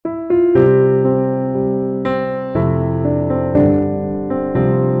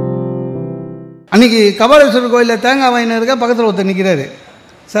அன்றைக்கி கபாலீஸ்வரர் கோயிலில் தேங்காய் வாங்கினு இருக்க பக்கத்தில் ஒருத்தர் நிற்கிறாரு.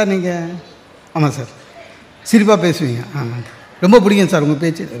 சார் நீங்கள் ஆமாம் சார் சிரிப்பாக பேசுவீங்க, ரொம்ப பிடிக்கும் சார் உங்கள்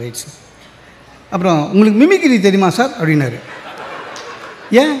பேச்சு. Right sir. அப்புறம் உங்களுக்கு மிமிக்ரி தெரியுமா சார் அப்படின்னாரு.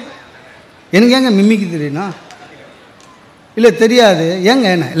 ஏன் எனக்கு ஏங்க மிமிக்ரி தெரியும்னா? இல்லை தெரியாது. ஏங்க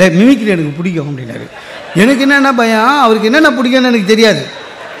என்ன? இல்லை மிமிக்ரி எனக்கு பிடிக்கும் அப்படின்னாரு. எனக்கு என்னென்ன பயம், அவருக்கு என்னென்ன பிடிக்கும்னு எனக்கு தெரியாது.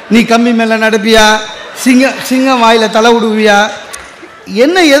 நீ கம்பி மேலே நடப்பியா, சிங்கம் வாயில் தலை விடுவியா,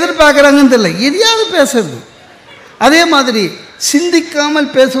 என்ன எதிர்பார்க்குறாங்கன்னு தெரியல, எதையாவது பேசுறது. அதே மாதிரி சிந்திக்காமல்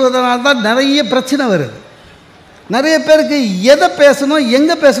பேசுவதனால தான் நிறைய பிரச்சனை வருது. நிறைய பேருக்கு எதை பேசணும்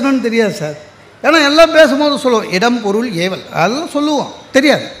எங்கே பேசணும்னு தெரியாது சார். ஏன்னா எல்லாம் பேசும்போது சொல்லுவோம் இடம் பொருள் ஏவல் அதெல்லாம் சொல்லுவோம்,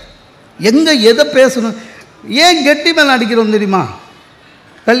 தெரியாது எங்கே எதை பேசணும். ஏன் கெட்டி மேலே அடிக்கிறோம் தெரியுமா?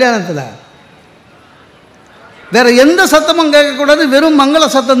 கல்யாணத்தில் வேறு எந்த சத்தமும் கேட்கக்கூடாது, வெறும் மங்கள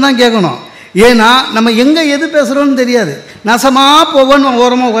சத்தம் தான் கேட்கணும். ஏன்னா நம்ம எங்கே எது பேசுகிறோன்னு தெரியாது. நசமாக போவோன்னு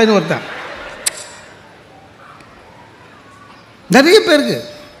ஓரமாக உட்காந்து ஒருத்தன். நிறைய பேருக்கு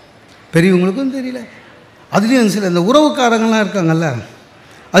பெரியவங்களுக்கும் தெரியல. அதுலேயும் சில இந்த உறவுக்காரங்களாம் இருக்காங்கல்ல,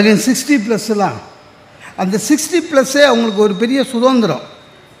 அதுலேயும் 60+, அந்த 60+ஏ அவங்களுக்கு ஒரு பெரிய சுதந்திரம்.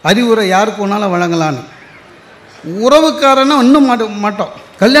 அறிவுரை யாருக்கு வேணாலும் வழங்கலான்னு. உறவுக்காரன்னா இன்னும் மாட்டோம்.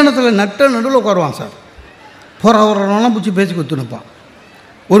 கல்யாணத்தில் நடுவில் உட்காருவான் சார். போகிறவரெல்லாம் பிடிச்சி பேசி கொடுத்துனுப்பான்.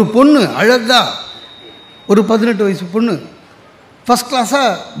 ஒரு பொண்ணு அழகாக ஒரு 18 வயசு பொண்ணு ஃபஸ்ட் கிளாஸாக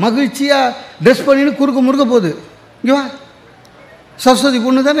மகிழ்ச்சியாக ட்ரெஸ் பண்ணிட்டு குறுக்க முறுக்க போகுது. இங்கே வா, சரஸ்வதி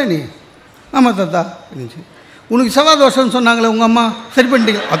பொண்ணு தானே நீ? ஆமாம் தாத்தா இருந்துச்சு. உனக்கு செவ்வாய் தோஷம்னு சொன்னாங்களே உங்கள் அம்மா, சரி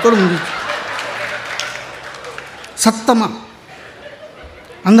பண்ணிட்டீங்க. அத்தோடு முடிஞ்சிச்சு. சத்தமாக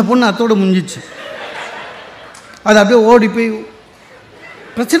அந்த பொண்ணு அத்தோடு முடிஞ்சிச்சு. அது அப்படியே ஓடி போய்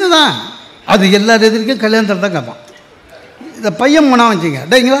பிரச்சனை தான். அது எல்லார் எதிர்க்கும் கல்யாணத்தில் தான் கேட்பான். இந்த பையன் போனால் வச்சுங்க,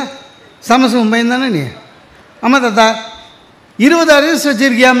 டேங்களா சமசம் பையன் தானே நீ? ஆமாம் தாத்தா 20 IRIZ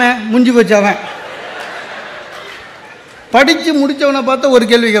வச்சுருக்கியாமே, முடிஞ்சு போச்சாவன். படித்து முடித்தவனை பார்த்தா ஒரு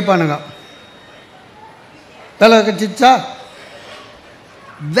கேள்வி கேட்பானுங்க, வேலை கட்சிச்சா?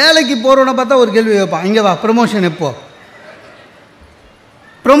 வேலைக்கு போகிறவனை பார்த்தா ஒரு கேள்வி கேட்பான், இங்கே வா ப்ரமோஷன் எப்போ?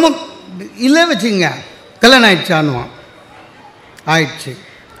 இல்லை வச்சுங்க, கல்யாணம் ஆயிடுச்சான்னுவான். ஆயிடுச்சு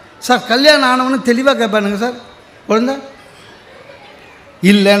சார். கல்யாணம் ஆனவனு தெளிவாக கேட்பானுங்க, சார் குழந்தை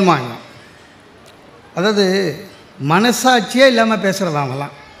இல்லைன்னு வாங்க. அதாவது மனசாட்சியே இல்லாமல்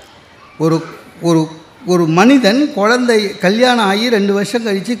பேசுகிறதாங்கலாம். ஒரு ஒரு ஒரு மனிதன் குழந்தை கல்யாணம் ஆகி 2 வருஷம்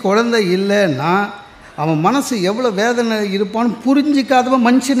கழித்து குழந்தை இல்லைன்னா அவன் மனசு எவ்வளோ வேதனை இருப்பான்னு புரிஞ்சிக்காதவன்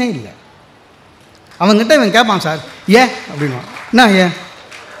மனுஷனே இல்லை. அவன்கிட்ட இவன் கேட்பான், சார் ஏன் அப்படின்வான். என்ன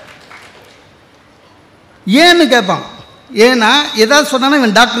ஏன்னு கேட்பான். ஏன்னா ஏதாவது சொன்னான்னா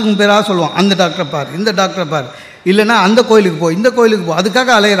இவன் டாக்டருக்கு பேராக சொல்லுவான், அந்த டாக்டரை பார், இந்த டாக்டரை பார், இல்லைன்னா அந்த கோயிலுக்கு போ, இந்த கோயிலுக்கு போ,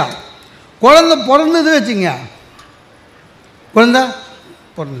 அதுக்காக அலையிறான். குழந்தை பிறந்தது வச்சுங்க, குழந்தை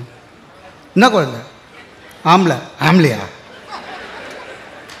பிறந்தது என்ன குழந்தை? ஆம்பளையா?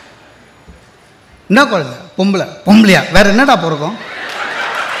 என்ன குழந்தை? பொம்பளையா? வேற என்னடா பிறக்கும்?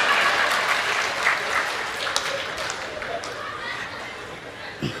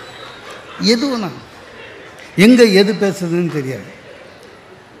 எது வேணா எங்கே எது பேசுறதுன்னு தெரியாது.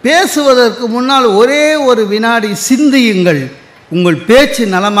 பேசுவதற்கு முன்னால் ஒரே ஒரு வினாடி சிந்தியுங்கள். உங்கள் பேச்சு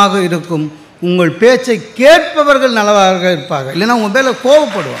நலமாக இருக்கும், உங்கள் பேச்சை கேட்பவர்கள் நலமாக இருப்பார்கள். இல்லைன்னா உங்கள் மேலே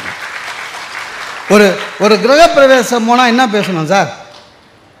கோபப்படுவாங்க. ஒரு கிரகப்பிரவேசம் போனால் என்ன பேசணும் சார்?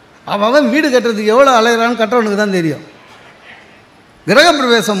 அவன் வீடு கட்டுறதுக்கு எவ்வளோ அலைகிறான்னு கட்டுறவனுக்கு தான் தெரியும்.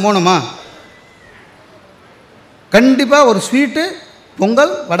 கிரகப்பிரவேசம் போகணுமா, கண்டிப்பாக ஒரு ஸ்வீட்டு,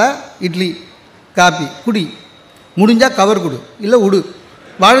 பொங்கல், வடை, இட்லி, காப்பி குடி, முடிஞ்சால் கவர் கொடு, இல்லை விடு,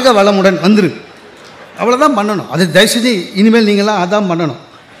 வாழ்க வளமுடன் வந்துரு, அவ்வளோதான் பண்ணணும். அது தயவுசெய்து இனிமேல் நீங்களாம் அதான் பண்ணணும்.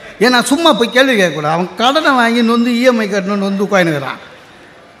 ஏன்னா சும்மா போய் கேள்வி கேட்கக்கூடாது. அவன் கடனை வாங்கி நொந்து இஎம்ஐ கட்டணும்னு வந்து உட்காந்துக்கிறான்.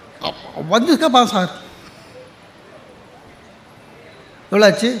 வந்துருக்காப்பா சார், எவ்வளோ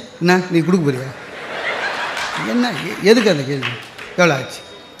ஆச்சு? என்ன நீ கொடுக்க போறியா? என்ன எதுக்கு அந்த கேள்வி? எவ்வளோ ஆச்சு?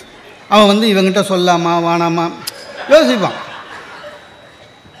 அவன் இவங்கிட்ட சொல்லாமா வானாமா யோசிப்பான்.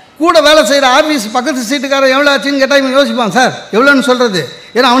 கூட வேலை செய்கிற ஆஃபீஸ் பக்கத்து சீட்டுக்காரன் எவ்வளோ ஆச்சுன்னு கேட்டால் இவன் யோசிப்பான், சார் எவ்வளோன்னு சொல்கிறது.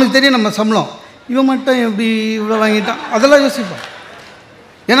 ஏன்னா அவனுக்கு தெரியும் நம்ம சம்பளம், இவன் மட்டும் எப்படி இவ்வளோ வாங்கிட்டான், அதெல்லாம் யோசிப்பான்.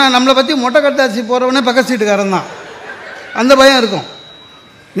 ஏன்னா நம்மளை பற்றி மொட்டை கட்டாச்சு போகிறவனே பக்கத்து சீட்டுக்காரன் தான், அந்த பயம் இருக்கும்.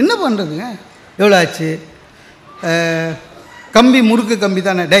 என்ன பண்ணுறதுங்க? எவ்வளோ ஆச்சு? கம்பி முறுக்கு கம்பி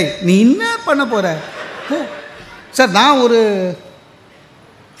தானே. டேய் நீ என்ன பண்ண போகிற? ஓ சார் நான் ஒரு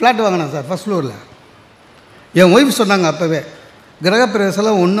ஃப்ளாட் வாங்கினேன் சார் ஃபஸ்ட் ஃப்ளோரில். என் ஒய்ஃப் சொன்னாங்க அப்போவே,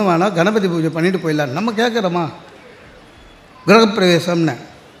 கிரகப்பிரவேசம்லாம் ஒன்றும் வேணாம், கணபதி பூஜை பண்ணிவிட்டு போயிடலாம். நம்ம கேட்குறோமா கிரகப்பிரவேசம்னு?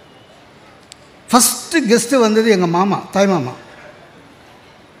 ஃபஸ்ட்டு கெஸ்ட்டு வந்தது எங்கள் மாமா, தாய் மாமா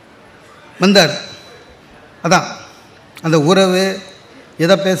வந்தார். அதான் அந்த உறவு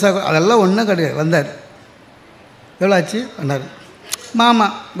எதை பேச அதெல்லாம் ஒன்றும் கிடையாது. வந்தார். எவ்வளோ ஆச்சு வந்தார். மாமா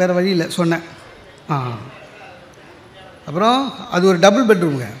வேறு வழி இல்லை சொன்னேன். அப்புறம் அது ஒரு டபுள்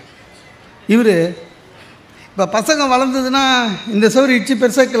பெட்ரூமுங்க. இவர் இப்போ பசங்க வளர்ந்ததுன்னா இந்த செவரு இடிச்சு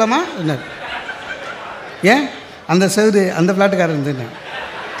பெருசாக்கலாமா என்ன? ஏன் அந்த செவரு அந்த ஃப்ளாட்டுக்காரர் இருந்துன்னு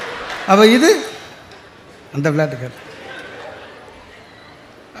அப்போ இது அந்த ஃப்ளாட்டுக்காரர்.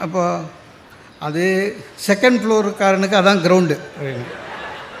 அப்போ அது செகண்ட் ஃப்ளோருக்காரனுக்கு அதான் கிரவுண்டு அப்படின்னு,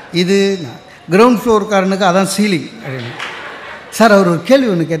 இது கிரவுண்ட் ஃப்ளோருக்காரனுக்கு அதான் சீலிங் அப்படின்னு. சார் அவர் ஒரு கேள்வி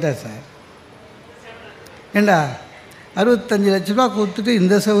ஒன்று கேட்டார் சார். ஏண்டா 65 லட்ச ரூபா கொடுத்துட்டு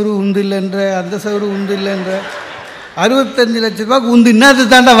இந்த செவரு உண்டு இல்லைன்ற அந்த செவரு உண்டு இல்லைன்ற 65 லட்ச ரூபாய்க்கு உண்டு இன்னது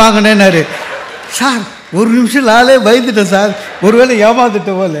தாண்டா வாங்கினேன்னாரு. சார் ஒரு நிமிஷம் நாளே பயந்துட்டேன் சார், ஒருவேளை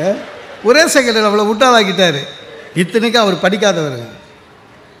ஏமாந்துட்ட போல. ஒரே செகண்டில் அவ்வளோ விட்டாதாக்கிட்டார். இத்தனைக்கும் அவர் படிக்காதவருங்க,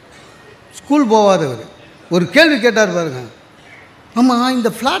 ஸ்கூல் போகாதவர். ஒரு கேள்வி கேட்டார் பாருங்க. ஆமாம் இந்த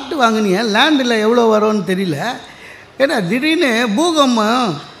ஃப்ளாட்டு வாங்கினீங்க லேண்டில் எவ்வளோ வரும்னு தெரியல, ஏன்னா திடீர்னு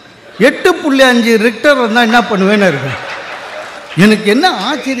பூகம்பம் 8.5 ரிக்டர் வந்தால் என்ன பண்ணுவேன்னு இருக்கும். எனக்கு என்ன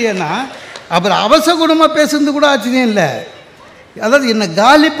ஆச்சரியன்னா அப்புறம் அவசகுணமாக பேசுறது கூட ஆச்சரியம் இல்லை. அதாவது என்னை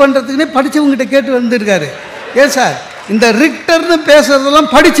காலி பண்ணுறதுக்குன்னே படித்தவங்ககிட்ட கேட்டு வந்திருக்காரு. ஏன் சார் இந்த ரிக்டர்னு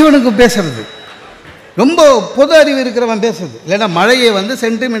பேசுகிறதெல்லாம் படித்தவனுக்கு பேசுகிறது, ரொம்ப பொது அறிவு இருக்கிறவன் பேசுறது. இல்லைன்னா மழையை வந்து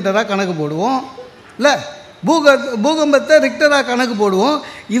சென்டிமீட்டராக கணக்கு போடுவோம், இல்லை பூகம்பத்தை ரிக்டராக கணக்கு போடுவோம்.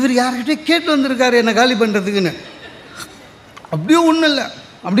 இவர் யார்கிட்ட கேட்டு வந்திருக்காரு என்னை காலி பண்ணுறதுக்குன்னு. அப்படியும் ஒன்றும் இல்லை,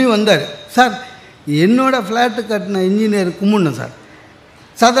 அப்படியும் வந்தார். சார் என்னோடய ஃப்ளாட்டு கட்டின இன்ஜினியர் கும்பிடணும் சார்.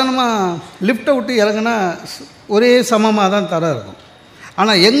 சாதாரணமாக லிஃப்ட்டை விட்டு இறங்குனா ஒரே சமமாக தான் தரம் இருக்கும்.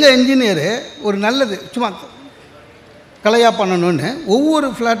 ஆனால் எங்கள் இன்ஜினியரு ஒரு நல்லது சும்மா கலையாக பண்ணணுன்னு ஒவ்வொரு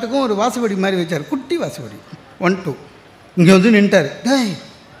ஃப்ளாட்டுக்கும் ஒரு வாசப்படி மாதிரி வச்சார், குட்டி வாசப்படி 1 2. இங்கே வந்து நின்ட்டார். டேய்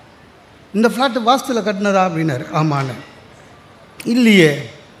இந்த ஃப்ளாட்டு வாஸ்துவில் கட்டினதா அப்படின்னாரு. ஆமாண்ணே. இல்லையே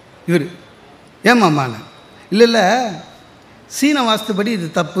இவர். ஏமாம்மாண்ணே. இல்லை இல்லை சீன வாஸ்துப்படி இது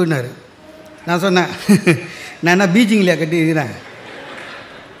தப்புன்னாரு. நான் சொன்னேன் நான் என்ன பீச்சிங்லையா கட்டியிருக்கிறேன்.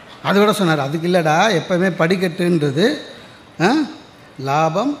 அது கூட சொன்னார், அதுக்கு இல்லைடா எப்போவுமே படிக்கட்டுன்றது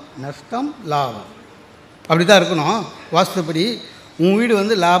லாபம் நஷ்டம் லாபம் அப்படி தான் இருக்கணும் வாஸ்துப்படி. உன் வீடு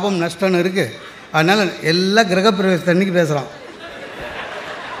வந்து லாபம் நஷ்டம்னு இருக்குது, அதனால் எல்லா கிரகப்பிரவேச அன்றைக்கி பேசுகிறான்.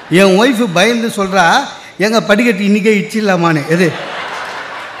 என் ஒய்ஃபு பயந்து சொல்கிறா, எங்கள் படிக்கட்டு இன்றைக்கே இடிச்சிடலாமான்னு. எது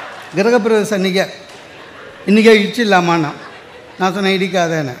கிரகப்பிரவேசம் இன்றைக்கே இடிச்சிடலாமான்னா. நான் சொன்னேன்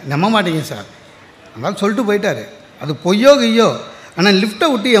இடிக்காதேன்னு. நம்ப மாட்டேங்க சார். அதனால் சொல்லிட்டு போயிட்டார். அது பொய்யோ கையோ, ஆனால் லிஃப்ட்டை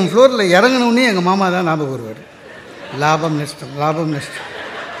விட்டு என் ஃப்ளோரில் இறங்கினோடனே எங்கள் மாமா தான் ஞாபகம் வருவார். லாபம் நஷ்டம் லாபம் நஷ்டம்.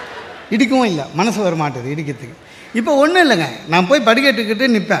 இடிக்கவும் இல்லை, மனசு வர மாட்டேது இடிக்கிறதுக்கு. இப்போ ஒன்றும் இல்லைங்க, நான் போய் படிக்கட்டுக்கிட்டு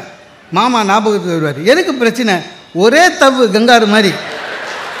நிற்பேன், மாமா ஞாபகத்துக்கு வருவார். எனக்கு பிரச்சனை ஒரே தவு கங்காரு மாதிரி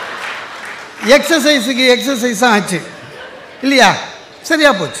எக்ஸசைஸுக்கு எக்ஸசைஸாக ஆச்சு இல்லையா,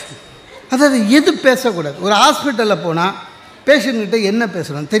 சரியாக போச்சு. அதாவது எது பேசக்கூடாது. ஒரு ஹாஸ்பிட்டலில் போனால் பேஷண்ட்கிட்ட என்ன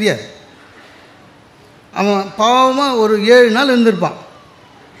பேசணும் தெரியாது. அவன் பாவமாக ஒரு 7 நாள் இருந்திருப்பான்.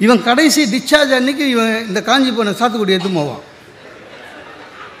 இவன் கடைசி டிஸ்சார்ஜ் அன்றைக்கி இவன் இந்த காஞ்சி போன சாத்துக்குடி எடுத்து போவான்.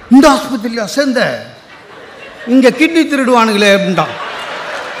 இந்த ஆஸ்பத்திரியில் சேர்ந்த இங்கே கிட்னி திருடுவானுங்களே அப்படின்ட்டான்.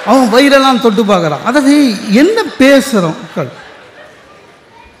 அவன் வயிறெல்லாம் தொட்டு பார்க்குறான். அதாவது என்ன பேசுகிறோம்,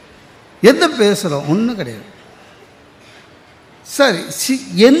 எந்த பேசுகிறோம் ஒன்றும் கிடையாது. சரி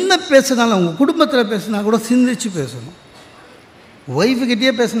என்ன பேசுனாலும் உங்கள் குடும்பத்தில் பேசுனா கூட சிந்திச்சு பேசணும்.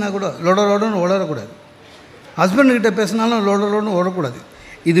 ஒய்ஃபுக்கிட்டே பேசுனா கூட லொடலோடன்னு உளரக்கூடாது. ஹஸ்பண்டுக்கிட்ட பேசினாலும் லோடலோன்னு ஓடக்கூடாது.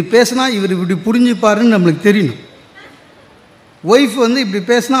 இது பேசினா இவர் இப்படி புரிஞ்சுப்பாருன்னு நம்மளுக்கு தெரியணும். ஒய்ஃப் வந்து இப்படி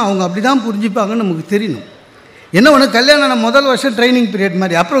பேசினா அவங்க அப்படி தான் புரிஞ்சுப்பாங்கன்னு நமக்கு தெரியணும். என்ன ஒன்று கல்யாணம் முதல் வருஷம் ட்ரைனிங் பீரியட்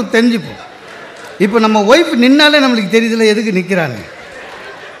மாதிரி, அப்புறம் தெரிஞ்சுப்போம். இப்போ நம்ம ஒய்ஃப் நின்னாலே நம்மளுக்கு தெரியுதுல எதுக்கு நிற்கிறாங்க.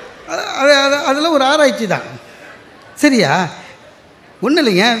 அதில் ஒரு ஆராய்ச்சி தான். சரியா? ஒன்றும்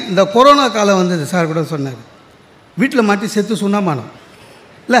இல்லைங்க, இந்த கொரோனா காலம் வந்தது சார் கூட சொன்னார். வீட்டில் மாட்டி செத்து சுண்ணாமானம்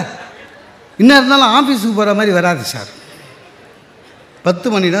இல்லை, இன்னும் இருந்தாலும் ஆஃபீஸுக்கு போகிற மாதிரி வராது சார்.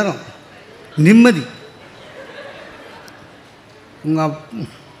 10 மணி நேரம் நிம்மதி.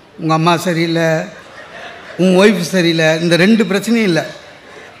 உங்கள் அம்மா சரியில்லை, உங்கள் ஒய்ஃப் சரியில்லை, இந்த 2 பிரச்சனையும் இல்லை.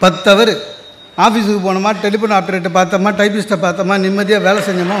 10 ஹவர் ஆஃபீஸுக்கு போனோமா, டெலிஃபோன் ஆப்ரேட்டர் பார்த்தோமா, டைப்பிஸ்ட்டை பார்த்தோமா, நிம்மதியாக வேலை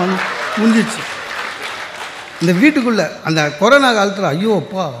செஞ்சோமா, வந்து முடிஞ்சிச்சு. இந்த வீட்டுக்குள்ளே அந்த கொரோனா காலத்தில் ஐயோ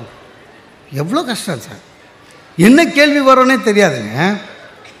அப்பா எவ்வளோ கஷ்டம் சார். என்ன கேள்வி வரோன்னே தெரியாதுங்க.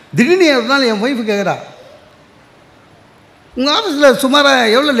 திடீர்னு ஒரு நாள் என் ஒய்ஃபு கேட்குறா, உங்கள் ஆஃபீஸில்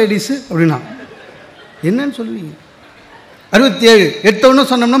சுமாராக எவ்வளோ லேடிஸு அப்படின்னா. என்னன்னு சொல்லுவீங்க? 67. எடுத்தவொன்னே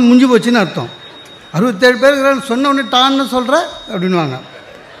சொன்னோம்னா முடிஞ்சு போச்சுன்னு அர்த்தம். 67 பேர் சொன்னவொடனே டான்னு சொல்கிற அப்படின்வாங்க.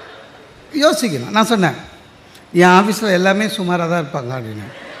 யோசிக்கணும். நான் சொன்னேன் என் ஆஃபீஸில் எல்லாமே சுமாராக தான் இருப்பாங்க அப்படின்னு.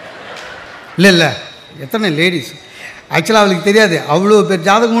 இல்லை எத்தனை லேடிஸ் ஆக்சுவலாக அவளுக்கு தெரியாது, அவ்வளோ பேர்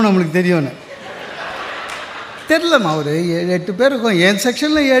ஜாதகமும் நம்மளுக்கு தெரியும்னு. தெரிலம்மா, ஒரு 7-8 பேர் இருக்கும். என்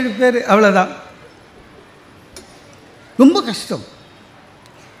செக்ஷனில் 7 பேர், அவ்வளோதான். ரொம்ப கஷ்டம்.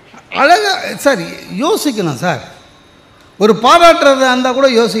 அழகாக சார் யோசிக்கணும் சார். ஒரு பாராட்டுறதா இருந்தால் கூட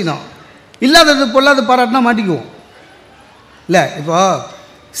யோசிக்கணும். இல்லாதது பொல்லாத பாராட்டினா மாட்டிக்குவோம் இல்லை. இப்போ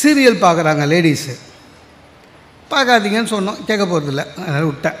சீரியல் பார்க்குறாங்க லேடிஸு, பார்க்காதீங்கன்னு சொன்னோம், கேட்க போகிறதில்ல, அதனால்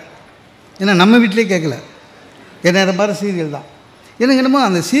விட்டேன். ஏன்னா நம்ம வீட்டிலே கேட்கல, என்ன நேரம் பாரு சீரியல் தான். எனக்கு என்னமோ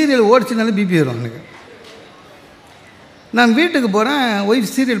அந்த சீரியல் ஓடிச்சுனாலே பிபி வரும் எனக்கு. நான் வீட்டுக்கு போகிறேன்,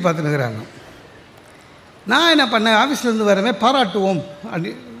 ஒய்ஃப் சீரியல் பார்த்துன்னுக்குறாங்க. நான் என்ன பண்ணேன், ஆஃபீஸ்லேருந்து வரவே பாராட்டுவோம்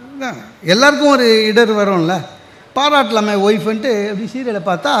அப்படி எல்லாருக்கும் ஒரு இடர் வரும்ல, பாராட்டலாமே ஒய்ஃப்ன்ட்டு அப்படி சீரியலை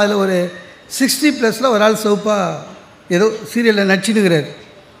பார்த்தா அதில் ஒரு 60+ ஒரு ஆள் சோப்பாக ஏதோ சீரியலில் நடிச்சுன்னுக்கிறார்.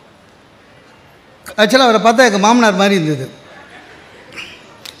 ஆக்சுவலாக அவரை பார்த்தா எங்கள் மாமனார் மாதிரி இருந்தது.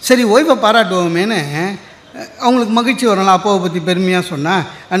 சரி ஒய்ஃபை பாராட்டுவோமேனு அவங்களுக்கு மகிழ்ச்சி வரலாம், அப்பாவை பற்றி பெருமையாக சொன்னேன்.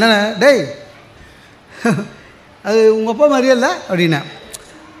 அதனால் டேய் அது உங்கள் அப்பா மாதிரியே இல்லை அப்படின்னா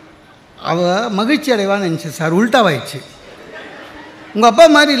அவள் மகிழ்ச்சி அடைவான்னு நினச்சி சார், உல்ட்டாவாயிடுச்சு. உங்கள் அப்பா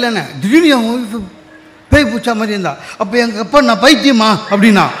மாதிரி இல்லைண்ணே, திடீர்னு என் ஒய்ஃபு பேய் பூச்சா மாதிரி இருந்தா. அப்போ எங்கள் அப்பா நான் பைத்தியமா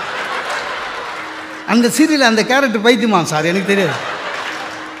அப்படின்னா, அந்த சீரியல் அந்த கேரக்டர் பைத்தியமா சார் எனக்கு தெரியாது.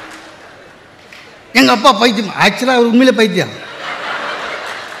 எங்கள் அப்பா பைத்தியமா, ஆக்சுவலாக அவர் உண்மையிலே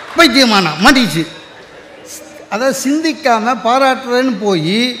பைத்தியமானா மாட்டிச்சு. அதாவது சிந்திக்காமல் பாராட்டுறேன்னு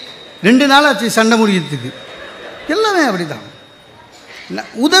போய் 2 நாள் ஆச்சு சண்டை முடிக்கிறதுக்கு. எல்லாமே அப்படி தான்.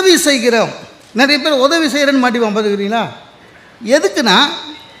 உதவி செய்கிறோம், நிறைய பேர் உதவி செய்கிறேன்னு மாட்டிப்பான், பார்த்துக்கிறீங்களா? எதுக்குன்னா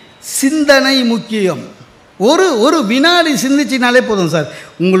சிந்தனை முக்கியம். ஒரு வினாடி சிந்திச்சினாலே போதும் சார்,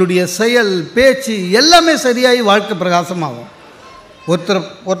 உங்களுடைய செயல் பேச்சு எல்லாமே சரியாகி வாழ்க்கை பிரகாசமாகும்.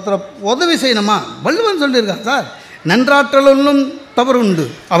 ஒருத்தரை உதவி செய்யணுமா, வள்ளுவன் சொல்லியிருக்கான் சார், நன்றாற்றலும் தவறு உண்டு,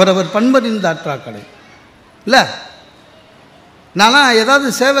 அவரவர் பண்பறிந்த ஆற்றாக்களை இல்லை. நான்லாம் ஏதாவது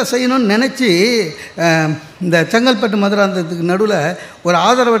சேவை செய்யணும்னு நினச்சி இந்த செங்கல்பட்டு மதுராந்தகத்துக்கு நடுவில் ஒரு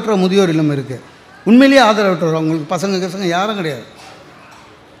ஆதரவற்ற முதியோர் இல்லம் இருக்குது. உண்மையிலேயே ஆதரவற்றவர், அவங்களுக்கு பசங்க யாரும் கிடையாது.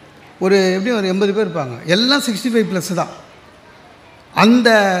 ஒரு எப்படியும் ஒரு 80 பேர் இருப்பாங்க, எல்லாம் 65+ தான். அந்த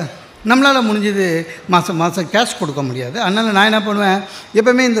நம்மளால் முடிஞ்சது மாதம் கேஷ் கொடுக்க முடியாது. அதனால் நான் என்ன பண்ணுவேன்,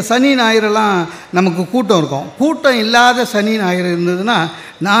 எப்போவுமே இந்த சனி ஞாயிறெல்லாம் நமக்கு கூட்டம் இருக்கும். கூட்டம் இல்லாத சனி ஞாயிறு இருந்ததுன்னா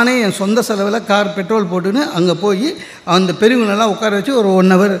நானே என் சொந்த செலவில் கார் பெட்ரோல் போட்டுன்னு அங்கே போய் அந்த பெரியவங்களெல்லாம் உட்கார வச்சு ஒரு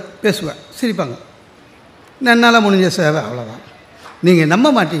 1 hour பேசுவேன், சிரிப்பாங்க. என்னால் முடிஞ்ச சேவை அவ்வளோதான். நீங்கள் நம்ப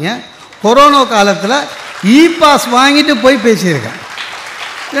மாட்டீங்க, கொரோனா காலத்தில் பாஸ் வாங்கிட்டு போய் பேசியிருக்கேன்.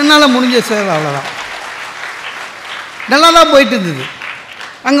 என்னால் முடிஞ்ச சேவை அவ்வளோதான். நல்லா தான் போயிட்டு இருந்தது.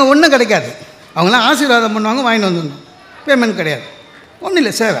 அங்கே ஒன்றும் கிடைக்காது, அவங்களாம் ஆசீர்வாதம் பண்ணுவாங்க, வாங்கிட்டு வந்துடணும், பேமெண்ட் கிடையாது, ஒன்றும்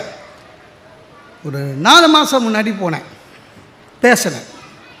இல்லை, சேவை. ஒரு 4 மாதம் முன்னாடி போனேன், பேசினேன்.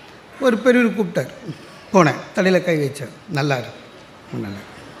 ஒரு பெரியவர் கூப்பிட்டார், போனேன், தலையில் கை வச்சார். நல்லா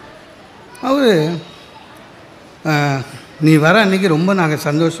அவர் நீ வர அன்றைக்கி ரொம்ப நாங்கள்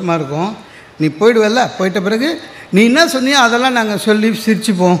சந்தோஷமாக இருக்கோம், நீ போயிடுவல்ல, போயிட்ட பிறகு நீ என்ன சொன்னியோ அதெல்லாம் நாங்கள் சொல்லி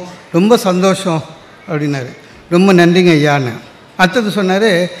சிரிச்சுப்போம், ரொம்ப சந்தோஷம் அப்படின்னாரு. ரொம்ப நன்றிங்க ஐயான்னு. அடுத்தது சொன்னார்,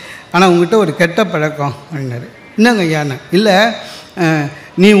 ஆனால் உங்கள்கிட்ட ஒரு கெட்ட பழக்கம் அப்படின்னாரு. என்னங்க ஐயான்னு. இல்லை,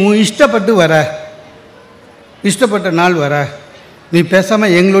 நீ உன் இஷ்டப்பட்டு வர, இஷ்டப்பட்ட நாள் வர, நீ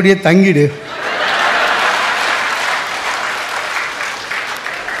பேசாமல் எங்களுடைய தங்கிடு.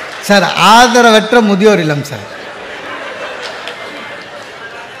 சார் ஆதரவற்ற முதியோர் இல்லம் சார்,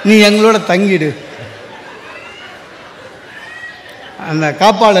 நீ எங்களோட தங்கிடு. அந்த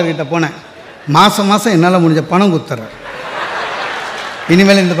காப்பாளர்கிட்ட போனேன், மாதம் என்னால் முடிஞ்ச பணம் கொடுத்துட்றேன்,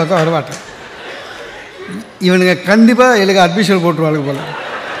 இனிமேல் இந்த பக்கம் வரமாட்டேன். இவனுங்க கண்டிப்பாக எனக்கு அட்மிஷன் போட்டுருவாங்க போல.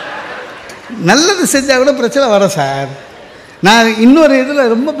 நல்லது செஞ்சால் கூட பிரச்சனை வர சார். நான் இன்னொரு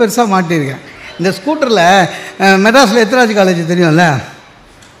இதில் ரொம்ப பெருசாக மாட்டியிருக்கேன். இந்த ஸ்கூட்டரில் மெட்ராஸில் 𝒂𝒑 காலேஜ் தெரியும்ல,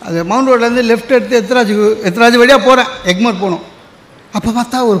 அது மவுண்ட் ரோட்லேருந்து லெஃப்ட் எடுத்து 𝒂𝒑 வழியாக போகிறேன், எக்மோர் போகணும். அப்போ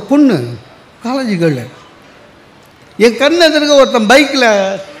பார்த்தா ஒரு பொண்ணு காலேஜ் கேர்ள், என் கண்ணு எதிர்க்க ஒருத்தன் பைக்கில்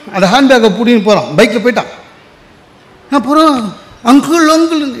அந்த ஹேண்ட்பேக்கை பிடின்னு போகிறான், பைக்கில் போயிட்டான். நான் போகிறோம், அங்கிள்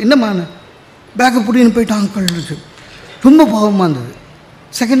என்னம்மா பேக்கை பிடின்னு போயிட்டான் அங்கிள். ரொம்ப பாவமாக இருந்தது.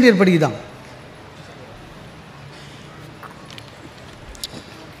 2nd year படிக்குதான்.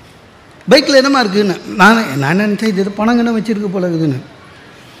 பைக்கில் என்னம்மா இருக்குதுன்னு நான் நினச்சேன், இது பணங்கன்னு வச்சுருக்கு போல இருக்குதுன்னு.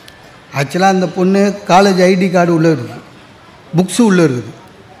 ஆக்சுவலாக அந்த பொண்ணு காலேஜ் ஐடி கார்டு உள்ளே இருக்குது, புக்ஸு உள்ளே இருக்குது,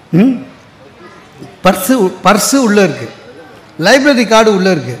 பர்ஸு உள்ளே இருக்குது, லைப்ரரி கார்டு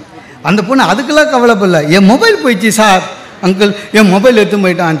உள்ளே இருக்குது. அந்த பொண்ணு அதுக்கெல்லாம் கவலைப்படல, என் மொபைல் போயிடுச்சு சார் அங்கிள், என் மொபைல் எடுத்து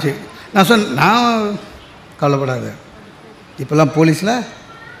போயிட்டான்ச்சு. நான் சொன்னேன், நான் கவலைப்படாத, இப்போல்லாம் போலீஸில்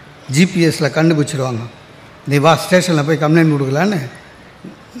ஜிபிஎஸில் கண்டுபிடிச்சிடுவாங்க, நீ வா ஸ்டேஷனில் போய் கம்ப்ளைண்ட் கொடுக்கலான்னு.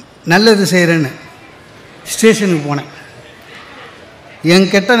 நல்லது செய்கிறேன்னு ஸ்டேஷனுக்கு போனேன்.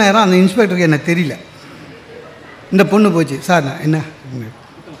 என் கெட்ட நேரம் அந்த இன்ஸ்பெக்டருக்கு எனக்கு தெரியல. இந்த பொண்ணு போச்சு, சார் என்ன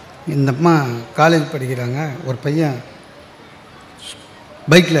இந்த அம்மா காலேஜ் படிக்கிறாங்க, ஒரு பையன்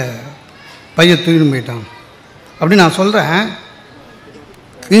பைக்கில் பையன் தூக்கிட்டு போயிட்டான் அப்படின்னு நான் சொல்கிறேன்.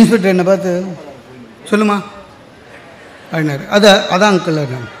 இன்ஸ்பெக்டர் என்னை பார்த்து சொல்லுமா அப்படின்னாரு. அதான் அங்கிள்.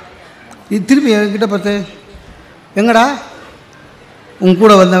 இது திருப்பி என்கிட்ட பார்த்து எங்கடா உன்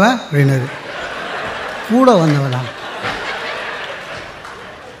கூட வந்தவன் அப்படின்னாரு. கூட வந்தவனா?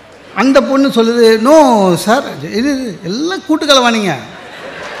 அந்த பொண்ணு சொல்லுது, நோ சார், இது எல்லாம் கூட்டுக்கலவானிங்க.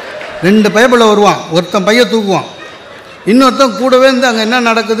 2 பயப்பில் வருவான், ஒருத்தன் பையன் தூக்குவான், இன்னொருத்தன் கூடவே இருந்து அங்கே என்ன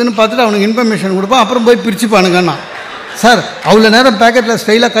நடக்குதுன்னு பார்த்துட்டு அவனுக்கு இன்ஃபர்மேஷன் கொடுப்பான், அப்புறம் போய் பிரிச்சுப்பானுங்கண்ணா. சார் அவ்வளோ நேரம் பேக்கெட்டில்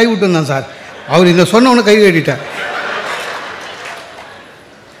ஸ்டைலாக கை விட்டுருந்தான் சார். அவர் இதை சொன்னவொன்னு கை கட்டிட்டார்.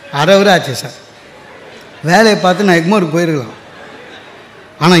 அரை ஆச்சு சார். வேலையை பார்த்து நான் எக்மோருக்கு போயிருக்கலாம்.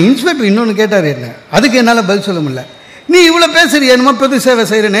 ஆனால் இன்ஸ்பெக்டர் இன்னொன்று கேட்டார் என்ன, அதுக்கு என்னால் பதில் சொல்ல முடியல. நீ இவ்வளோ பேசுறிய என்னமோ பொது சேவை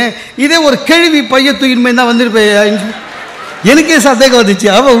செய்கிறேன்னு, இதே ஒரு கேள்வி பைய தூக்கின்மை தான் வந்துருப்பேயா. எனக்கே சந்தேகம் வந்துச்சு,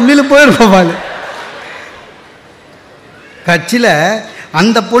 அவள் உள்ளில் போயிருப்பாள். கட்சியில்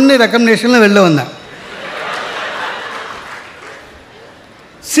அந்த பொண்ணு ரெக்கமெண்டேஷனில் வெளில வந்தேன்.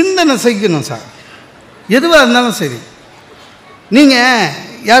 சிந்தனை செய்யணும் சார், எதுவாக இருந்தாலும் சரி. நீங்கள்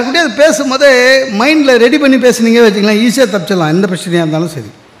யாருக்கிட்டே பேசும்போது மைண்டில் ரெடி பண்ணி பேசுனீங்க வச்சுக்கலாம், ஈஸியாக தப்பிச்சிடலாம் எந்த பிரச்சனையாக இருந்தாலும்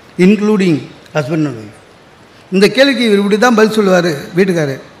சரி, இன்க்ளூடிங் ஹஸ்பண்ட் அண்ட் ஒய்ஃப். இந்த கேள்விக்கு இவர் இப்படி தான் பதில் சொல்லுவார்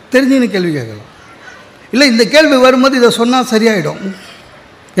வீட்டுக்காரு, தெரிஞ்சுன்னு கேள்வி கேட்கலாம். இல்லை இந்த கேள்வி வரும்போது இதை சொன்னால் சரியாயிடும்,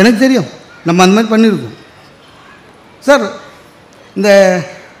 எனக்கு தெரியும், நம்ம அந்த மாதிரி பண்ணியிருக்கோம் சார். இந்த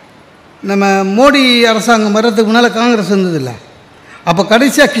நம்ம மோடி அரசாங்கம் வர்றதுக்கு முன்னால் காங்கிரஸ் இருந்ததில்லை, அப்போ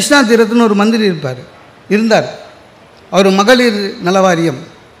கடைசியாக கிருஷ்ணா தீரத்துன்னு ஒரு மந்திரி இருந்தார். அவர் மகளிர் நல வாரியம்.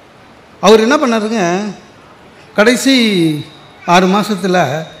 அவர் என்ன பண்ணாருங்க, கடைசி 6 மாதத்தில்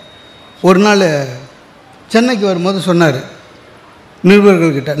ஒரு நாள் சென்னைக்கு வரும்போது சொன்னார்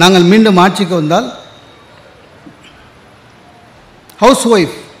நிருபர்கள்கிட்ட, நாங்கள் மீண்டும் ஆட்சிக்கு வந்தால் ஹவுஸ்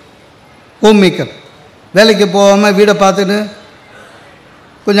ஒய்ஃப், ஹோம் மேக்கர், வேலைக்கு போகாமல் வீடை பார்த்துட்டு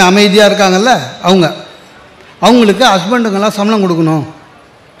கொஞ்சம் அமைதியாக இருக்காங்கல்ல அவங்களுக்கு ஹஸ்பண்டுங்கெல்லாம் சம்பளம் கொடுக்கணும்,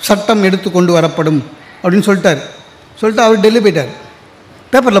 சட்டம் எடுத்து கொண்டு வரப்படும் அப்படின்னு சொல்லிட்டு அவர் டெல்லி போயிட்டார்.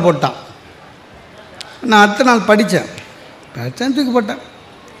 பேப்பரில் போட்டான். நான் அடுத்த நாள் படித்தேன், தூக்கி போட்டேன்.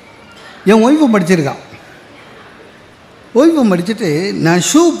 என் ஒய்ஃபும் படிச்சிருக்கான். ஒய்ஃபும் படிச்சுட்டு நான்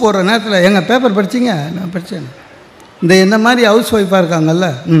ஷூ போடுற நேரத்தில், எங்கள் பேப்பர் படிச்சிங்க, நான் படித்தேன், இந்த என்ன மாதிரி ஹவுஸ் ஒய்ஃபாக இருக்காங்கல்ல,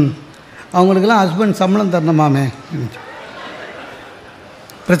 அவங்களுக்கெல்லாம் ஹஸ்பண்ட் சம்பளம் தரணுமாமே.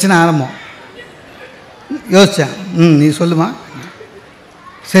 பிரச்சனை ஆரம்பம். யோசித்தேன், நீ சொல்லுமா,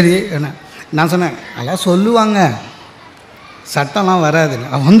 சரி என்ன. நான் சொன்னேன், அதெல்லாம் சொல்லுவாங்க, சட்டம்லாம்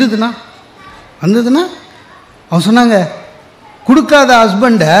வராதுன்னு. அவன் வந்ததுன்னா அவன் சொன்னாங்க, கொடுக்காத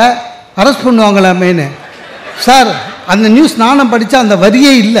ஹஸ்பண்டை அரெஸ்ட் பண்ணுவாங்களாமேன்னு. சார் அந்த நியூஸ் நானும் படித்தா அந்த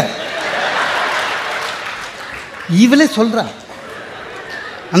வரியே இல்லை. இவளே சொல்கிறா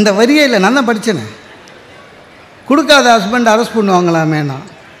அந்த வரியே இல்லை, நான் தான் படித்தேனே. கொடுக்காத ஹஸ்பண்ட் அரெஸ்ட் பண்ணுவாங்களாமேனா.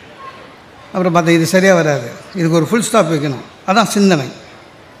 அப்புறம் பார்த்தா இது சரியாக வராது, இதுக்கு ஒரு ஃபுல் ஸ்டாப் வைக்கணும். அதான் சிந்தனை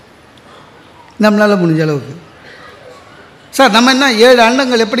நம்மளால் முடிஞ்ச அளவுக்கு. சார் நம்ம என்ன 7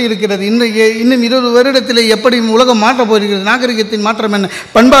 அண்டங்கள் எப்படி இருக்கிறது, இன்னும் 20 வருடத்தில் எப்படி உலகம் மாற்ற போயிருக்கிறது, நாகரிகத்தின் மாற்றம் என்ன,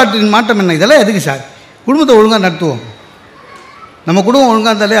 பண்பாட்டின் மாற்றம் என்ன, இதெல்லாம் எதுக்கு சார்? குடும்பத்தை ஒழுங்காக நடத்துவோம். நம்ம குடும்பம்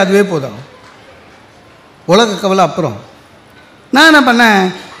ஒழுங்காக இருந்தாலே அதுவே போதும். உலக கவலை அப்புறம். நான் என்ன பண்ணேன்,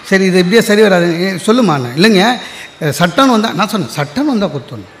 சரி இது எப்படியே சரி வராது, சொல்லுமாண்ணே. இல்லைங்க சட்டம்னு வந்தால், நான் சொன்னேன் சட்டம்னு வந்தால்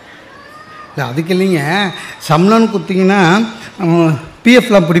குத்தணும். இல்லை அதுக்கு இல்லைங்க, சம்பளம்னு குத்திங்கன்னா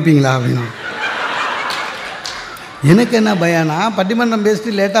பிஎஃப்லாம் பிடிப்பீங்களா அப்படின்னா. எனக்கு என்ன பயானா, பட்டிமன்றம்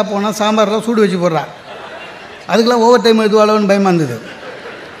பேசிட்டு லேட்டாக போனால் சாம்பார்லாம் சூடு வச்சு போடுறா, அதுக்கெல்லாம் ஓவர் டைம் எதுவாளோன்னு பயமாக இருந்தது.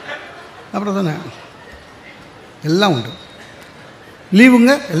 அப்புறம் சொன்னேன் எல்லாம் உண்டு,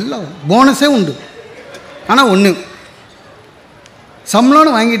 லீவுங்க எல்லாம் போனஸே உண்டு. ஆனால் ஒன்று,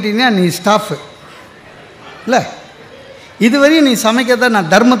 சம்பளம்னு வாங்கிட்டீங்கன்னா நீ ஸ்டாஃபு இல்லை, இதுவரையும் நீ சமைக்கத்தான்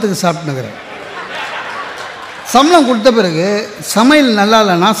நான் தர்மத்துக்கு சாப்பிட்டுக்கிறேன். சம்பளம் கொடுத்த பிறகு சமையல் நல்லா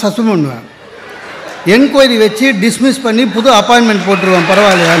இல்லைன்னா சஸ்பெண்ட் பண்ணுவேன், என்கொயரி வச்சு டிஸ்மிஸ் பண்ணி புது அப்பாயின்மெண்ட் போட்டுருவேன்,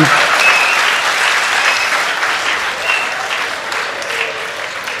 பரவாயில்லையான்னு.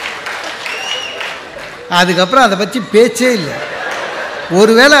 அதுக்கப்புறம் அதை பற்றி பேச்சே இல்லை.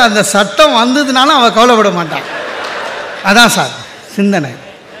 ஒருவேளை அந்த சட்டம் வந்ததுனாலும் அவள் கவலைப்பட மாட்டான். அதான் சார் சிந்தனை.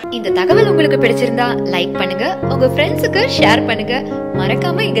 இந்த தகவல் உங்களுக்கு பிடிச்சிருந்தா லைக் பண்ணுங்க, உங்க ஃப்ரெண்ட்ஸுக்கு ஷேர் பண்ணுங்க,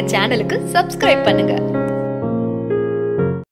 மறக்காம எங்க சேனலுக்கு சப்ஸ்கிரைப் பண்ணுங்க.